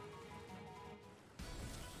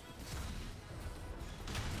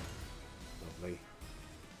 Lovely.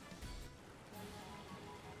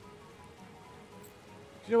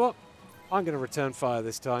 You know what? I'm going to return fire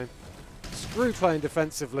this time. Screw playing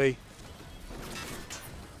defensively.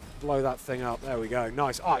 Blow that thing up. There we go.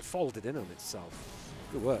 Nice. Oh, it folded in on itself.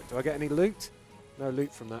 Good work. Do I get any loot? No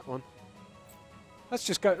loot from that one. Let's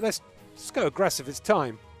just go. Let's go aggressive. It's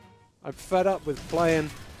time. I'm fed up with playing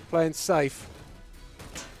safe.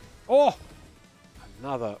 Oh!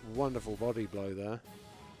 Another wonderful body blow there.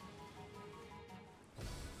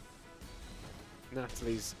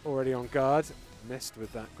 Natalie's already on guard. Missed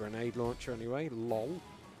with that grenade launcher anyway. Lol.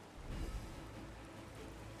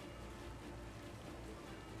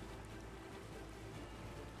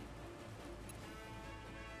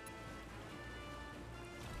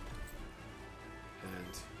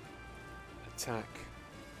 And attack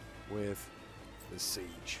with the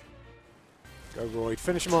siege. Go, Royd.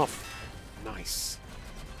 Finish him off. Nice.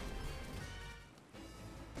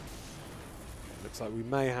 Looks like we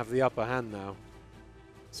may have the upper hand now.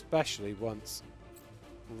 Especially once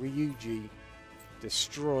Ryuji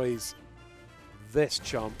destroys this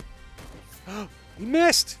chump. He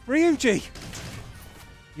missed! Ryuji!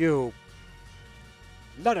 You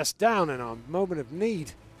let us down in our moment of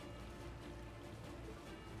need.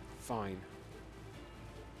 Fine.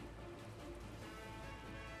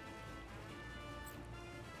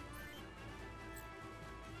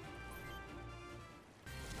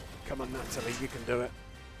 Come on, Natalie, you can do it.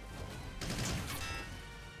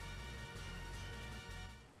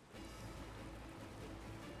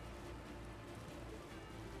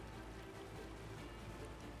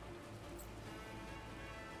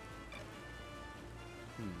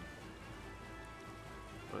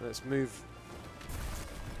 Right, let's move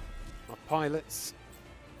our pilots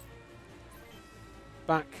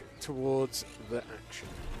back towards the action.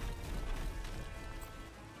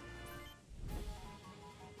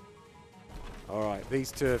 Alright,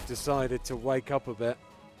 these two have decided to wake up a bit.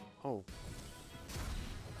 Oh.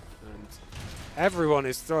 And everyone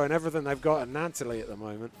is throwing everything they've got at Natalie at the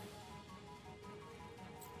moment.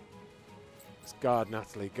 Let's guard,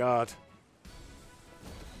 Natalie, guard.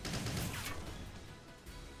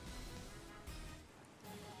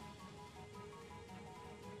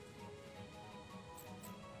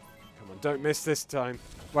 Come on, don't miss this time.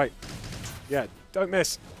 Wait. Yeah, don't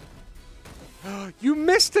miss. You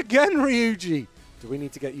missed again, Ryuji! Do we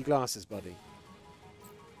need to get you glasses, buddy?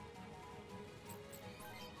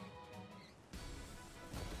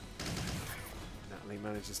 Natalie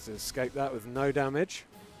manages to escape that with no damage.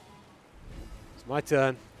 It's my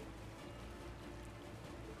turn.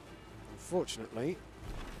 Unfortunately,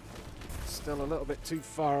 still a little bit too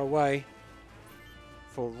far away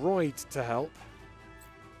for Royd to help.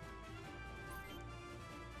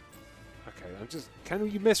 Okay, I'm just... Can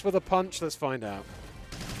you miss with a punch? Let's find out.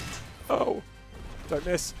 Oh! Don't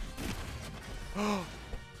miss. Oh!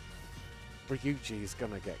 Ryuji is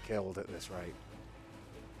going to get killed at this rate.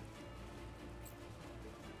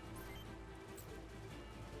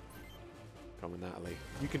 Come on, Natalie.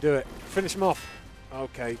 You can do it. Finish him off.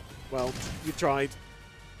 Okay, well, you tried.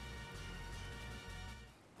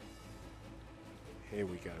 Here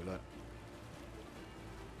we go, look.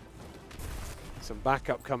 Some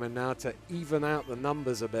backup coming now to even out the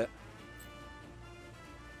numbers a bit.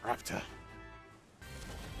 Raptor.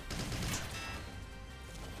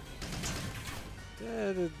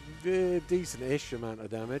 Decent-ish amount of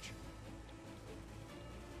damage.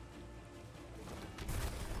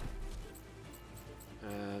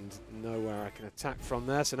 And nowhere I can attack from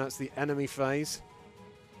there, so that's the enemy phase.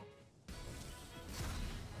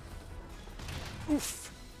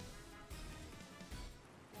 Oof.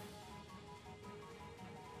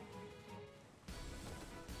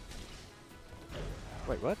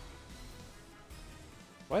 Wait, what?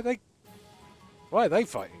 Why are they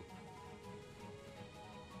fighting?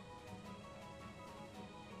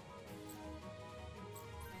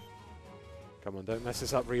 Come on, don't mess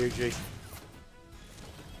this up, Ryuji.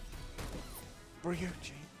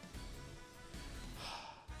 Ryuji.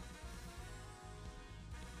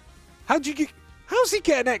 How's he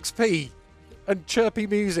getting XP and chirpy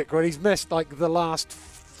music when he's missed like the last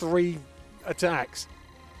 3 attacks?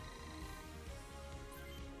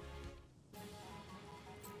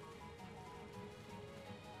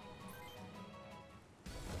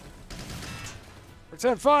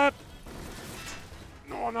 Return fire!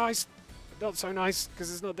 Oh, nice. Not so nice,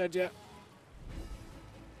 because it's not dead yet.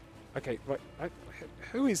 Okay, right.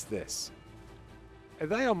 Who is this? Are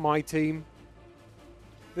they on my team?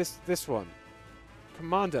 This one.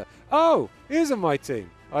 Commander. Oh! He is on my team.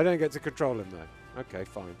 I don't get to control him, though. Okay,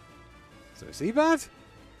 fine. So is he bad?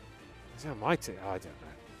 Is he on my team? I don't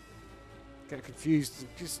know. Get confused.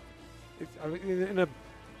 Just in a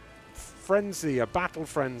frenzy, a battle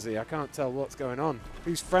frenzy. I can't tell what's going on.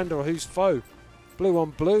 Who's friend or who's foe? Blue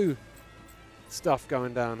on blue stuff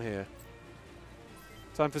going down here.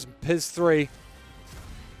 Time for some Piz 3.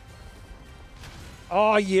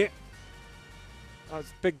 Oh, yeah.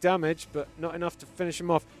 That's big damage, but not enough to finish him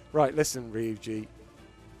off. Right, listen, Ryuji.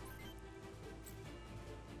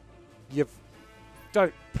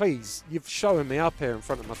 Please, you've shown me up here in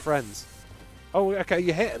front of my friends. Oh, okay,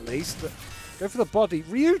 you hit at least, but go for the body.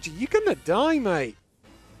 Ryuji, you're gonna die, mate.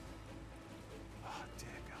 Oh, dear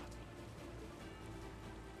God.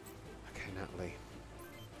 Okay, Natalie.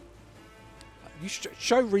 You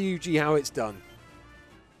show Ryuji how it's done.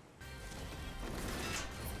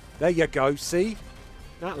 There you go, see?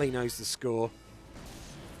 Natalie knows the score.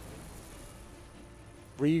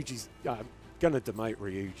 Ryuji's... I'm going to demote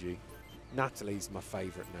Ryuji. Natalie's my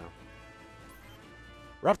favourite now.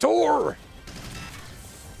 Raptor!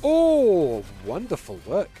 Oh, wonderful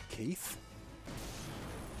work, Keith.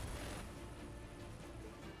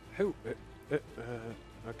 Who?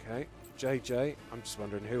 Okay, JJ. I'm just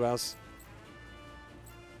wondering who else.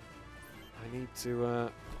 I need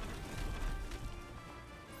to...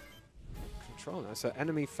 control that. So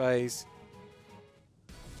enemy phase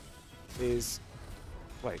is...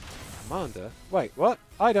 Wait, commander? Wait, what?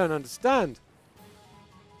 I don't understand.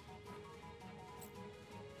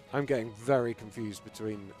 I'm getting very confused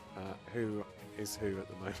between who is who at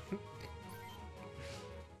the moment.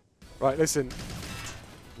 Right, listen.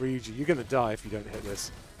 Ryuji, you're going to die if you don't hit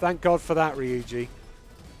this. Thank God for that, Ryuji.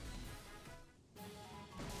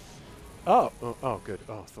 Oh, good.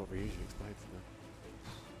 Oh, I thought Ryuji exploded from that.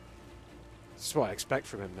 This is what I expect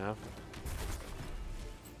from him now.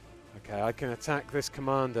 Okay, I can attack this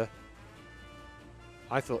commander.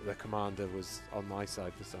 I thought the commander was on my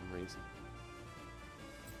side for some reason.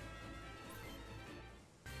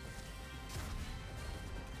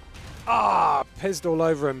 Ah! Pizzed all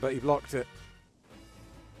over him, but he blocked it.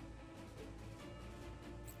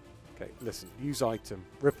 Okay, listen. Use item.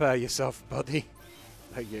 Repair yourself, buddy.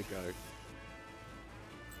 There you go.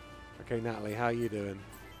 Okay, Natalie, how you doing?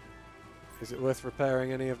 Is it worth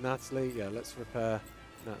repairing any of Natalie? Yeah, let's repair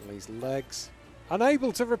Natalie's legs.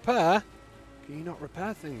 Unable to repair? Can you not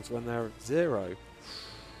repair things when they're at 0?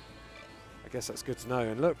 I guess that's good to know.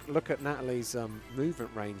 And look at Natalie's movement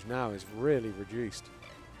range now is really reduced.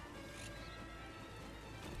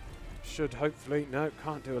 Should hopefully... No,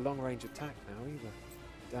 can't do a long range attack now either.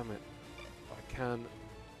 Damn it. I can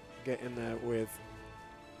get in there with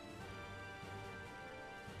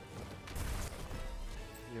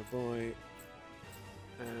your boy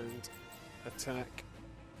and attack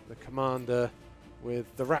the commander with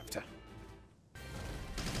the raptor.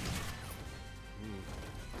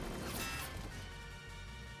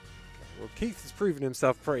 Well, Keith has proven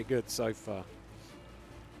himself pretty good so far.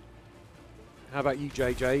 How about you,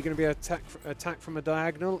 JJ? Are you going to be attack from a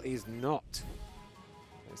diagonal? He's not.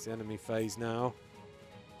 It's the enemy phase now.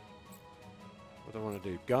 What do I want to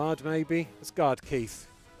do? Guard, maybe? Let's guard Keith.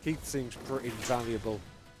 Keith seems pretty valuable.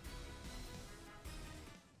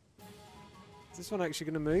 Is this one actually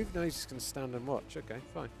going to move? No, he's just going to stand and watch. Okay,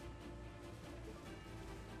 fine.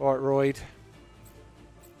 All right, Royd.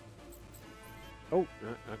 Oh, no,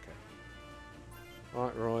 okay. All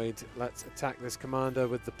right, Royd. Let's attack this commander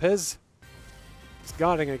with the Piz. He's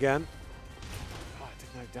guarding again. Oh, I did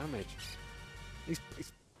no damage. He's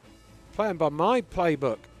playing by my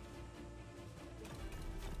playbook.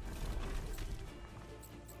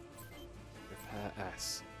 Repair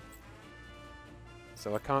S.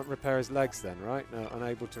 So I can't repair his legs then, right? No,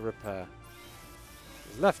 unable to repair.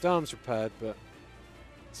 His left arm's repaired, but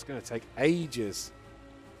it's going to take ages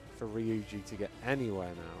for Ryuji to get anywhere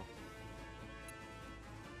now.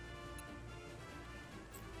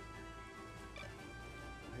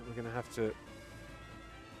 I think we're going to have to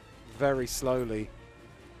very slowly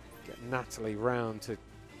get Natalie round to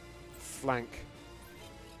flank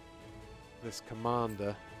this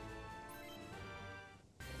commander.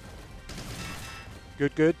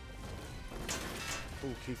 Good, good. Oh,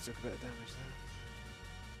 Keith took a bit of damage there.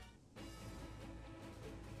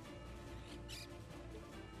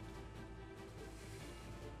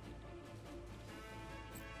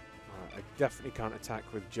 Alright, I definitely can't attack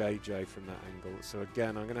with JJ from that angle. So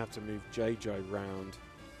again, I'm going to have to move JJ round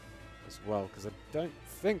as well, because I don't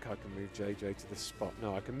think I can move JJ to this spot.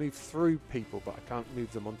 No, I can move through people, but I can't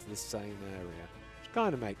move them onto the same area. Which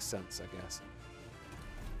kind of makes sense, I guess.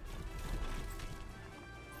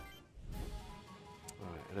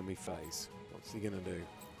 Alright, enemy phase. What's he going to do?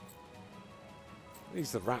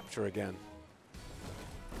 He's the Raptor again.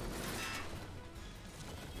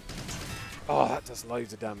 Oh, that does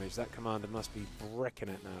loads of damage. That commander must be bricking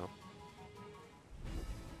it now.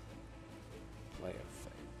 Player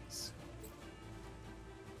phase.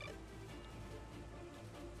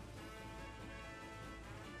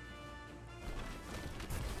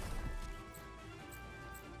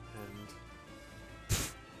 And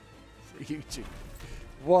Ryuji.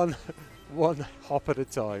 One hop at a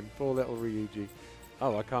time. Poor little Ryuji.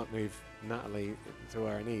 Oh, I can't move Natalie to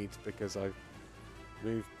where I need because I've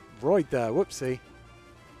moved Royd there. Whoopsie.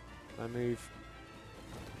 Can I move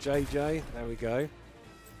JJ? There we go.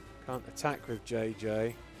 Can't attack with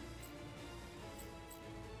JJ.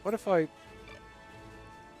 What if I...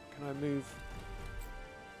 Can I move...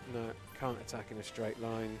 No, can't attack in a straight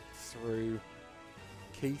line through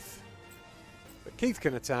Keith. But Keith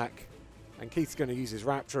can attack. And Keith's going to use his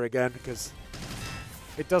Raptor again because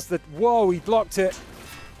it does the... Whoa, he blocked it.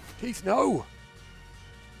 Keith, no!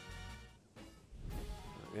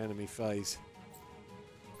 The enemy phase.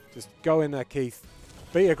 Just go in there, Keith.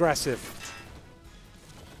 Be aggressive.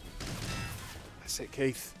 That's it,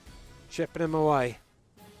 Keith. Chipping him away.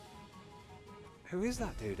 Who is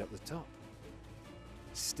that dude up the top?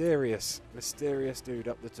 Mysterious dude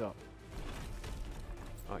up the top.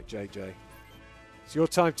 Alright, JJ. It's your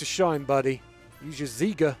time to shine, buddy. Use your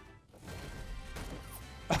Ziga.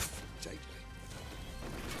 JJ.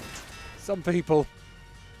 Some people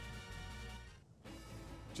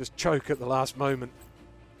just choke at the last moment.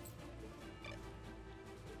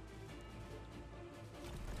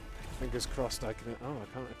 Fingers crossed I can... Oh, I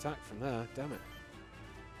can't attack from there. Damn it.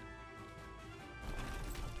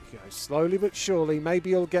 You go slowly but surely. Maybe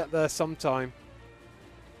you'll get there sometime.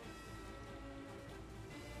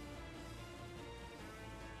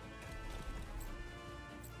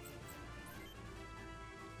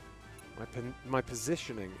 My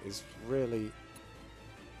positioning is really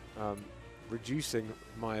reducing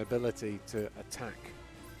my ability to attack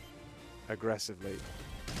aggressively.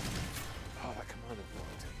 Oh, that commander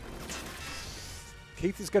blocked.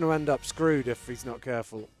 Keith is going to end up screwed if he's not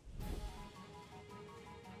careful.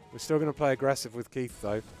 We're still going to play aggressive with Keith,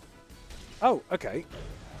 though. Oh, okay.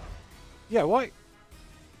 Yeah, why?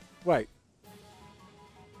 Wait.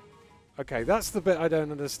 Okay, that's the bit I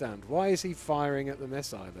don't understand. Why is he firing at the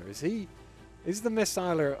missiler? Is the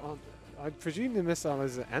missiler on... I presume the missile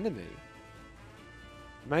is an enemy.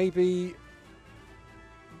 Maybe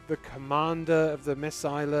the commander of the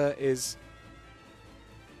missiler is...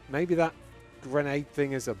 Maybe that grenade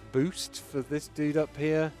thing is a boost for this dude up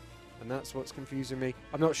here, and that's what's confusing me.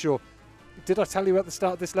 I'm not sure. Did I tell you at the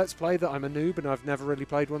start of this Let's Play that I'm a noob and I've never really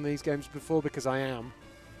played one of these games before? Because I am,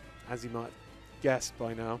 as you might have guessed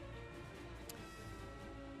by now.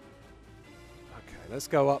 Okay, let's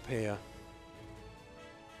go up here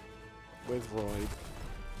with Royd.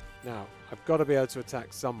 Now, I've got to be able to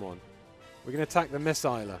attack someone. We're going to attack the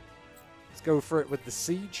missiler. Let's go for it with the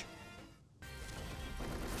siege.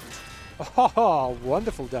 Oh,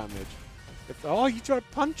 wonderful damage. Oh, you tried to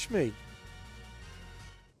punch me.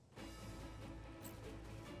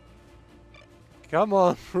 Come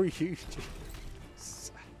on, Ryuji.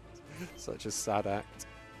 Such a sad act.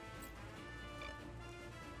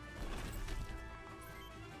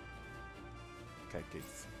 Okay,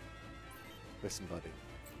 Keith. Listen, buddy.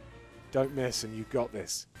 Don't miss, and you got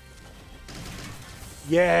this.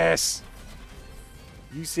 Yes!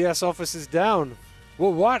 UCS officers down.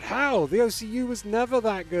 Well, what? How? The OCU was never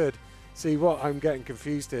that good. See, what I'm getting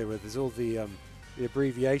confused here with is all the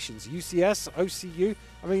abbreviations. UCS, OCU.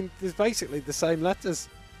 I mean, there's basically the same letters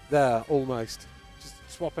there, almost. Just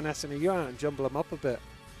swap an S and a U out and jumble them up a bit.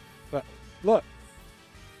 But, look.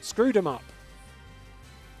 Screwed them up.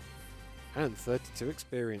 And 32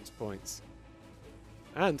 experience points.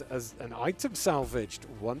 And as an item salvaged.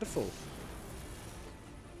 Wonderful.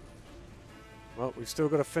 Well, we've still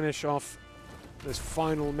got to finish off this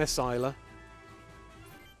final missiler,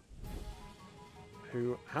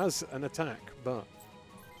 who has an attack, but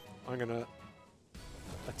I'm going to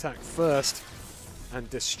attack first and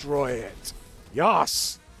destroy it.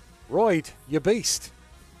 Yes! Royd, you beast.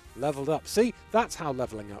 Leveled up. See, that's how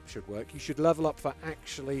leveling up should work. You should level up for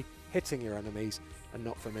actually hitting your enemies and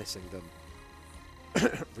not for missing them.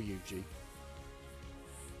 Ryuji.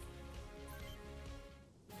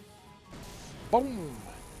 Boom!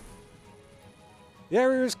 The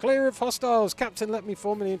area is clear of hostiles. Captain, let me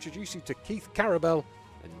formally introduce you to Keith Carabel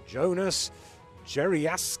and Jonas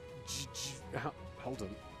Geriaska. Hold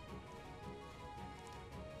on.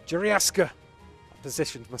 Geriaska. I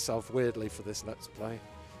positioned myself weirdly for this Let's Play.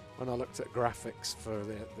 When I looked at graphics for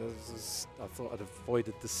it, I thought I'd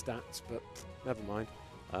avoided the stats, but never mind.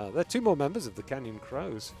 There are two more members of the Canyon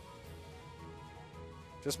Crows.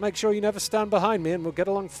 Just make sure you never stand behind me and we'll get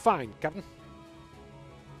along fine, Captain.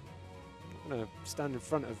 I'm going to stand in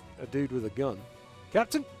front of a dude with a gun.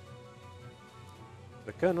 Captain?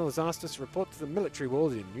 The Colonel has asked us to report to the military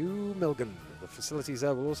ward in New Milgan. The facilities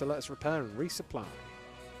there will also let us repair and resupply.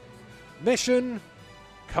 Mission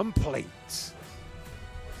complete.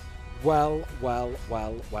 Well, well,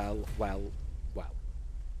 well, well, well, well.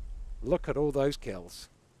 Look at all those kills.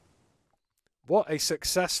 What a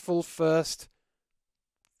successful first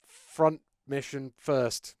front mission,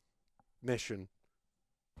 first mission.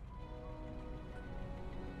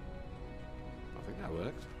 I think that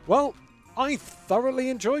worked. Well, I thoroughly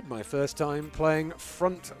enjoyed my first time playing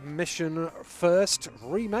Front Mission First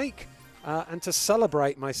Remake. And to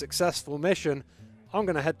celebrate my successful mission, I'm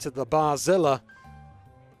going to head to the Barzilla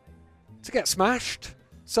to get smashed.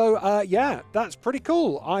 So, yeah, that's pretty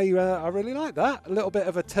cool. I really like that. A little bit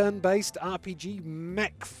of a turn-based RPG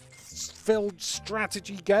mech-filled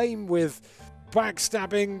strategy game with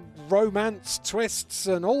backstabbing, romance, twists,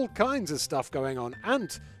 and all kinds of stuff going on.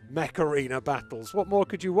 And mech arena battles. What more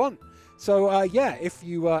could you want? So, yeah, if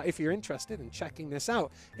you're interested in checking this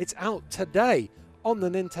out, it's out today on the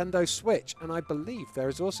Nintendo Switch. And I believe there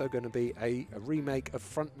is also going to be a remake of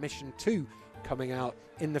Front Mission 2 coming out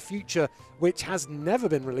in the future, which has never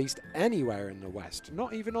been released anywhere in the West,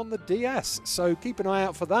 not even on the DS. So keep an eye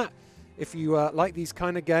out for that. If you like these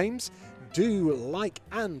kind of games, do like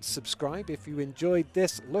and subscribe if you enjoyed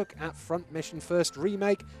this look at Front Mission First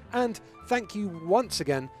Remake. And thank you once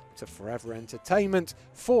again to Forever Entertainment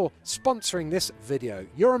for sponsoring this video.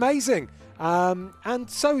 You're amazing, and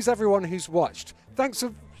so is everyone who's watched.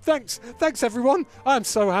 Thanks everyone. I'm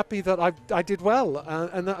so happy that I did well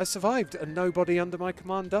and that I survived and nobody under my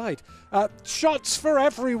command died. Shots for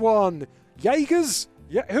everyone. Jaegers,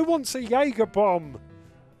 Yeah, who wants a Jaeger bomb?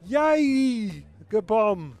 Yay! Good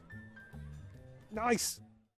bomb. Nice.